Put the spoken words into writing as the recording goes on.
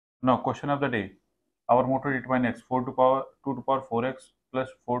Now, question of the day. Our motto determine x 4 to power 2 to power 4x plus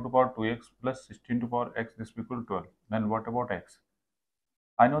 4 to power 2x plus 16 to power x, this will equal to 12. Then what about x?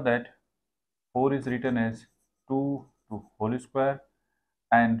 I know that 4 is written as 2 to whole square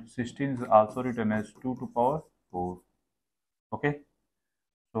and 16 is also written as 2 to power 4. Okay.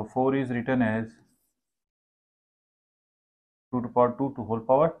 So 4 is written as 2 to power 2 to whole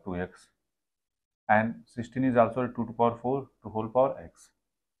power 2x and 16 is also 2 to power 4 to whole power x.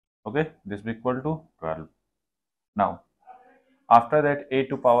 Okay, this will equal to 12. Now, after that, a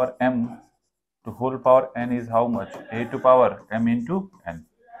to power m to whole power n is how much? A to power m into n.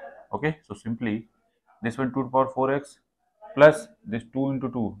 Okay, so simply this one 2 to power 4x plus this 2 into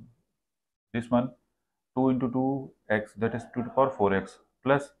 2, this one 2 into 2x, that is 2 to power 4x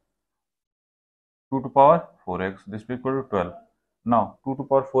plus 2 to power 4x, this will equal to 12. Now 2 to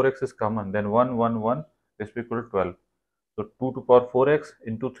power 4x is common, then 1 1 1, this will equal to 12. So 2 to power 4x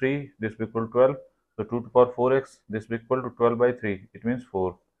into 3, this will equal to 12. So 2 to power 4x, this will equal to 12 by 3, it means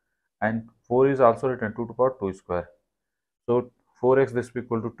 4. And 4 is also written 2 to power 2 square. So 4x, this will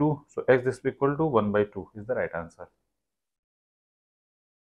equal to 2. So x, this will equal to 1 by 2 is the right answer.